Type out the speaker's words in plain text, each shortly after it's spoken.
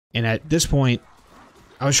And at this point,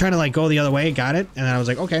 I was trying to like go the other way, got it, and then I was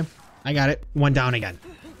like, okay, I got it. Went down again.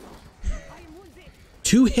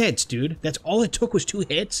 2 hits, dude. That's all it took was 2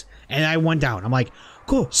 hits, and I went down. I'm like,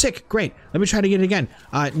 cool, sick, great. Let me try to get it again.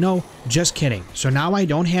 No, just kidding. So now I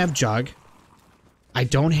don't have Jug. I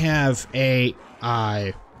don't have a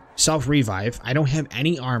self-revive. I don't have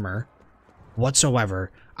any armor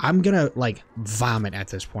whatsoever. I'm gonna like vomit at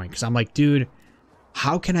this point because I'm like, dude,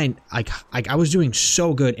 how can I like I was doing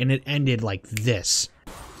so good and it ended like this.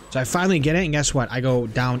 So I finally get it, and guess what? I go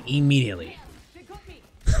down immediately.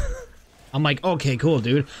 I'm like, okay, cool,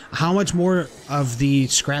 dude. How much more of the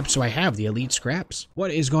scraps do I have? The elite scraps? What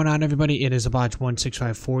is going on, everybody? It is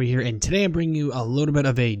Abaj1654 here, and today I'm bringing you a little bit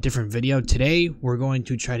of a different video. Today, we're going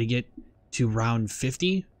to try to get to round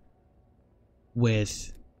 50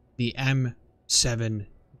 with the M79,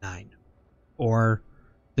 or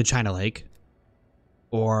the China Lake,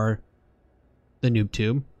 or the Noob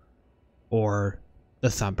Tube, or the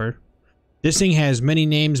Thumper. This thing has many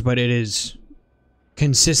names, but it is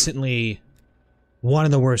consistently one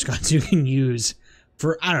of the worst guns you can use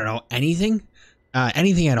for, I don't know, anything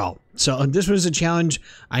at all. So this was a challenge.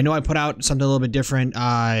 I know I put out something a little bit different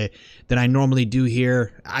than I normally do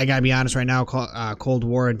here. I gotta be honest right now, Cold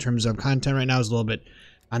War in terms of content right now is a little bit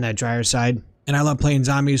on that drier side. And I love playing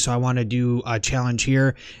zombies, so I want to do a challenge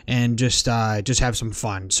here and just have some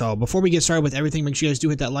fun. So before we get started with everything, make sure you guys do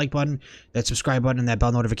hit that like button, that subscribe button, and that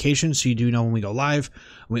bell notification so you do know when we go live,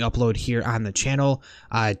 when we upload here on the channel.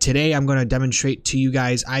 Today, I'm going to demonstrate to you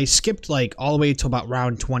guys. I skipped like all the way to about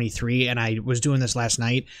round 23, and I was doing this last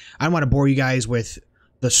night. I don't want to bore you guys with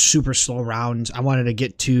the super slow rounds. I wanted to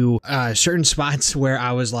get to certain spots where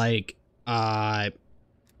I was like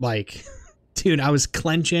dude, I was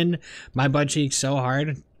clenching my butt cheeks so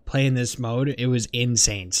hard playing this mode. It was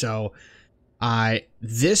insane. So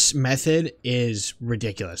this method is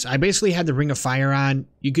ridiculous. I basically had the Ring of Fire on.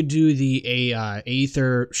 You could do the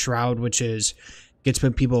Aether Shroud, which gets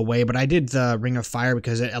people away, but I did the Ring of Fire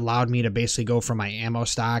because it allowed me to basically go for my ammo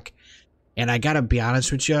stock. And I gotta be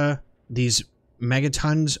honest with you, these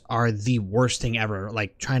megatons are the worst thing ever.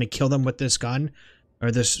 Like, trying to kill them with this gun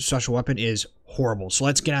or this special weapon is horrible. So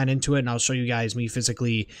let's get on into it, and I'll show you guys me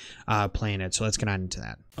physically playing it. So let's get on into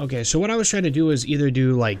that. Okay, so what I was trying to do is either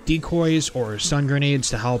do like decoys or stun grenades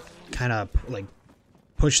to help kind of like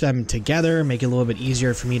push them together, make it a little bit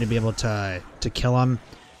easier for me to be able to kill them.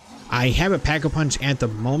 I have it Pack-a-Punch at the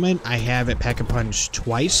moment. I have it Pack-a-Punch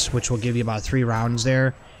twice, which will give you about 3 rounds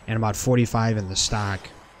there and about 45 in the stock.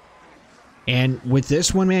 And with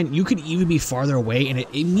this one, man, you could even be farther away, and it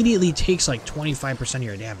immediately takes like 25% of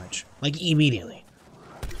your damage. Like, immediately.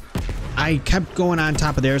 I kept going on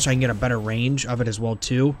top of there so I can get a better range of it as well,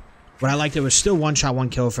 too. What I liked, it was still one shot, one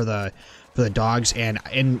kill for the dogs. And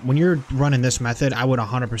when you're running this method, I would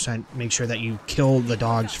 100% make sure that you kill the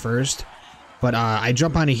dogs first. But I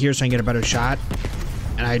jump onto here so I can get a better shot.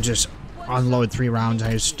 And I just unload 3 rounds.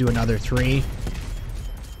 I just do another 3.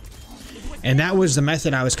 And that was the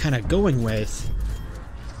method I was kind of going with,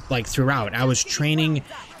 like, throughout. I was training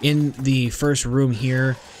in the first room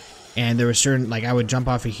here, and there was certain, like, I would jump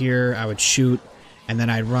off of here, I would shoot, and then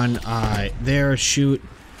I'd run there, shoot,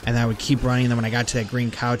 and then I would keep running. And then when I got to that green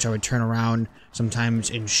couch, I would turn around sometimes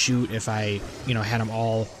and shoot if I, you know, had them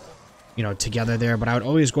all, you know, together there. But I would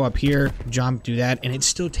always go up here, jump, do that, and it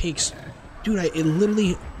still takes, dude, it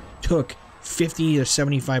literally took 50 to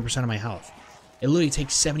 75% of my health. It literally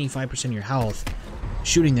takes 75% of your health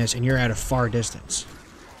shooting this, and you're at a far distance.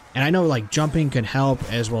 And I know, like, jumping can help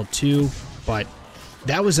as well, too, but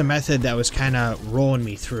that was a method that was kind of rolling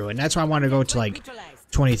me through. And that's why I wanted to go to, like,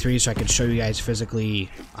 23 so I could show you guys physically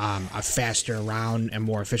a faster round and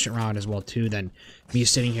more efficient round as well, too, than me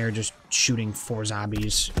sitting here just shooting 4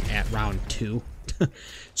 zombies at round 2.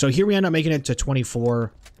 So here we end up making it to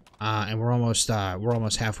 24, and we're almost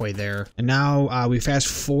halfway there. And now we fast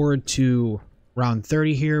forward to round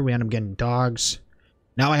 30 here. We end up getting dogs.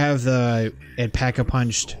 Now I have it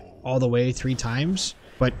Pack-a-Punched all the way 3 times.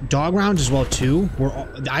 But dog rounds as well too.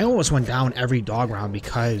 I almost went down every dog round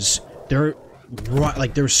because they're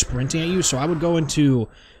sprinting at you. So I would go into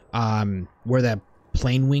where that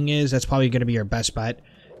plane wing is. That's probably going to be your best bet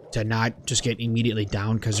to not just get immediately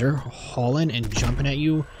down, because they're hauling and jumping at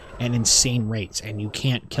you at insane rates, and you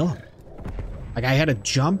can't kill them. Like, I had to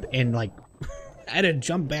jump and like I had to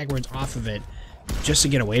jump backwards off of it just to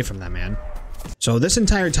get away from them, man. So this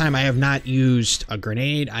entire time, I have not used a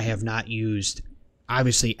grenade. I have not used,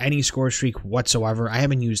 obviously, any score streak whatsoever. I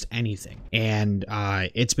haven't used anything, and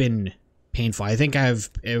it's been painful. I think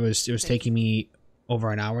it was taking me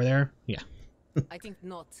over an hour there. Yeah. I think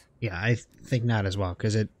not. Yeah, I think not as well,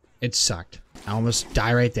 because It sucked. I almost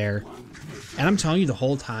die right there. And I'm telling you, the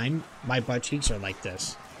whole time, my butt cheeks are like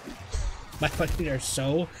this. My butt cheeks are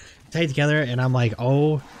so tight together, and I'm like,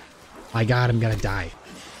 oh my god, I'm gonna die.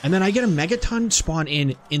 And then I get a Megaton spawn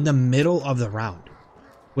in the middle of the round,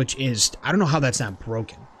 which is, I don't know how that's not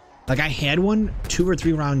broken. Like, I had one 2 or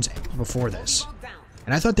 3 rounds before this,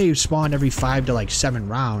 and I thought they spawned every 5 to like 7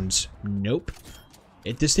 rounds. Nope.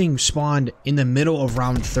 This thing spawned in the middle of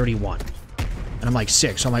round 31. And I'm like,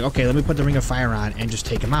 sick. So I'm like, okay, let me put the Ring of Fire on and just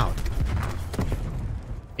take him out.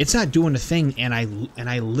 It's not doing a thing, and I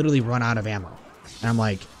literally run out of ammo. And I'm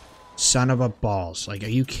like, son of a balls. Like, are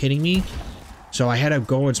you kidding me? So I had to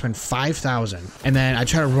go and spend 5,000, and then I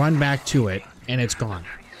try to run back to it, and it's gone.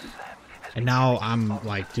 And now I'm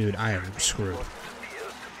like, dude, I am screwed.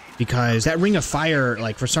 Because that Ring of Fire,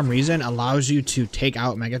 like, for some reason, allows you to take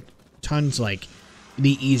out Megatons, like,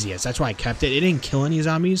 the easiest. That's why I kept it. It didn't kill any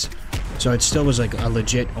zombies, so it still was, like, a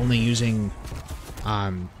legit only using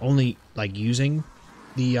the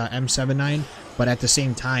M79, but at the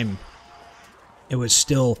same time, it was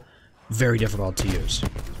still very difficult to use.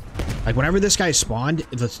 Like, whenever this guy spawned,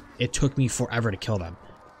 it took me forever to kill them.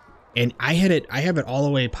 And I have it all the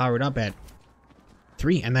way powered up at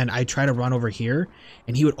 3, and then I try to run over here,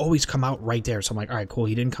 and he would always come out right there. So I'm like, alright, cool,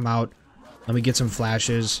 he didn't come out. Let me get some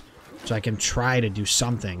flashes so I can try to do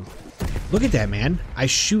something. Look at that, man. I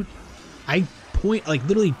point, like,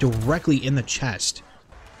 literally directly in the chest.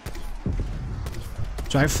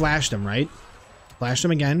 So I flashed him, right? Flashed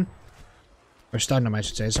him again. Or stunned him, I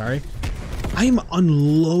should say, sorry. I am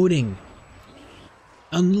unloading,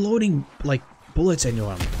 like, bullets into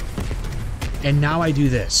him. And now I do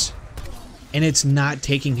this. And it's not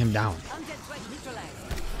taking him down.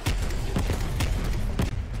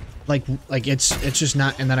 Like it's just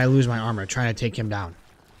not, and then I lose my armor trying to take him down.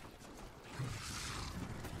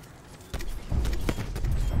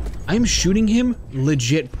 I'm shooting him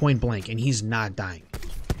legit point blank, and he's not dying.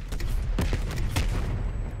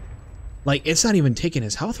 Like, it's not even taking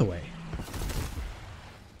his health away.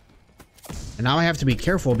 And now I have to be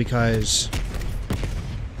careful because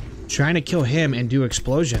trying to kill him and do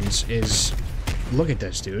explosions is... Look at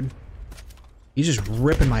this, dude. He's just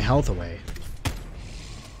ripping my health away.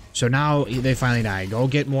 So now they finally die. Go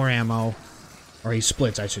get more ammo. Or he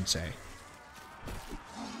splits, I should say.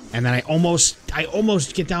 And then I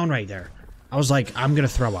almost get down right there. I was like, I'm gonna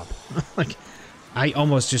throw up. Like, I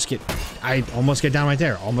almost get down right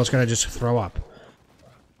there. Almost gonna just throw up.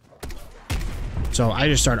 So I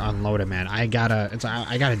just start unloading, man. I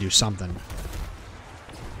gotta do something.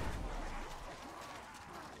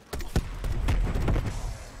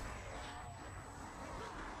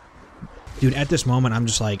 Dude, at this moment, I'm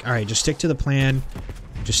just like, alright, just stick to the plan.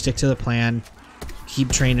 Just stick to the plan. Keep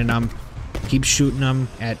training them. Keep shooting them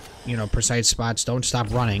at, you know, precise spots. Don't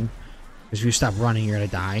stop running. Because if you stop running, you're gonna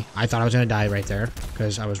die. I thought I was gonna die right there.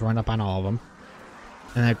 Because I was running up on all of them.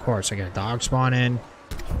 And then, of course, I get a dog spawn in.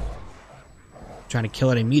 Trying to kill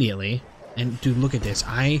it immediately. And, dude, look at this.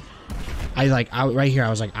 right here, I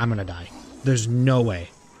was like, I'm gonna die. There's no way.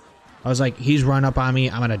 I was like, he's run up on me.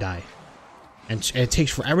 I'm gonna die. And it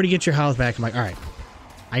takes forever to get your health back. I'm like, alright,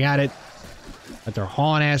 I got it. But they're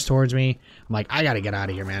hauling ass towards me. I'm like, I gotta get out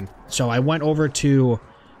of here, man. So I went over to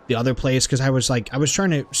the other place because I was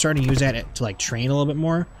trying to start to use that to like train a little bit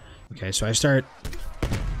more. Okay, so I start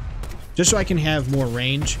just so I can have more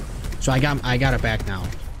range. So I got it back now.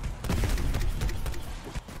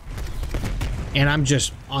 And I'm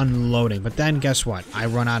just unloading. But then guess what? I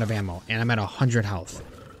run out of ammo and I'm at 100 health.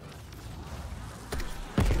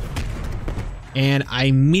 And I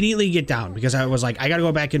immediately get down because I was like, I gotta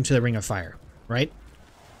go back into the Ring of Fire, right?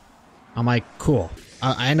 I'm like, cool.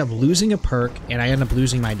 I end up losing a perk, and I end up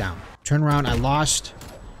losing my down. Turn around, I lost,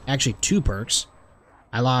 actually 2 perks.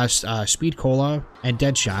 I lost Speed Cola and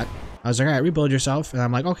Deadshot. I was like, alright, rebuild yourself. And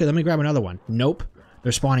I'm like, okay, let me grab another one. Nope.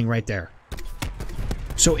 They're spawning right there.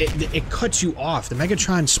 So it cuts you off. The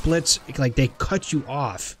Megatron splits, like, they cut you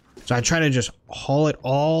off. So I try to just haul it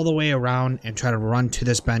all the way around and try to run to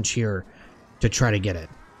this bench here to try to get it.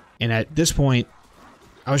 And at this point,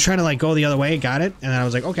 I was trying to like go the other way, got it, and then I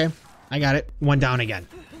was like, okay, I got it. One down again.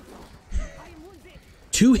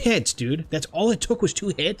 2 hits, dude. That's all it took was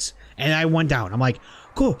 2 hits, and I went down. I'm like,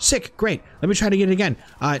 cool, sick, great. Let me try to get it again.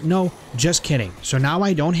 No, just kidding. So now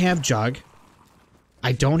I don't have Jug.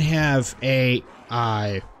 I don't have a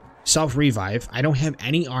self-revive. I don't have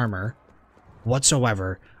any armor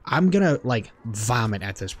whatsoever. I'm gonna like vomit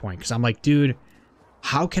at this point, because I'm like, dude,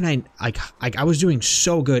 how can I, like, I was doing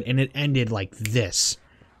so good, and it ended like this.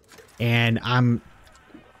 And I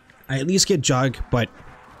at least get Jug, but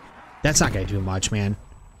that's not gonna do much, man.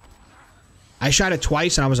 I shot it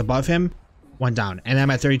twice and I was above him, went down, and then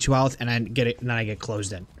I'm at 32 health, and I get it, and then I get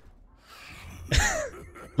closed in.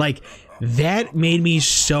 Like, that made me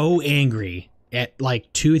so angry at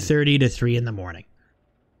like 2:30 to 3 in the morning.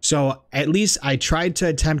 So at least I tried to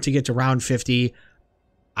attempt to get to round 50.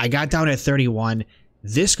 I got down at 31.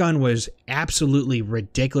 This gun was absolutely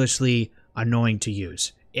ridiculously annoying to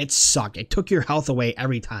use. It sucked. It took your health away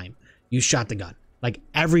every time you shot the gun. Like,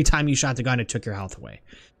 every time you shot the gun, it took your health away.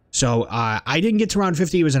 So I didn't get to round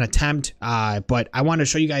 50. It was an attempt, but I want to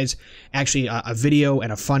show you guys actually a video,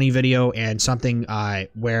 and a funny video, and something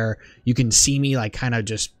where you can see me like kind of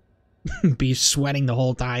just be sweating the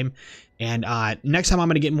whole time. And next time I'm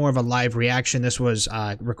going to get more of a live reaction. This was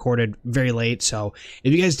recorded very late. So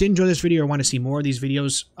if you guys did enjoy this video or want to see more of these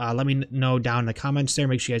videos, let me know down in the comments there.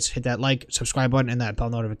 Make sure you guys hit that like, subscribe button, and that bell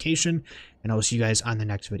notification. And I will see you guys on the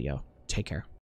next video. Take care.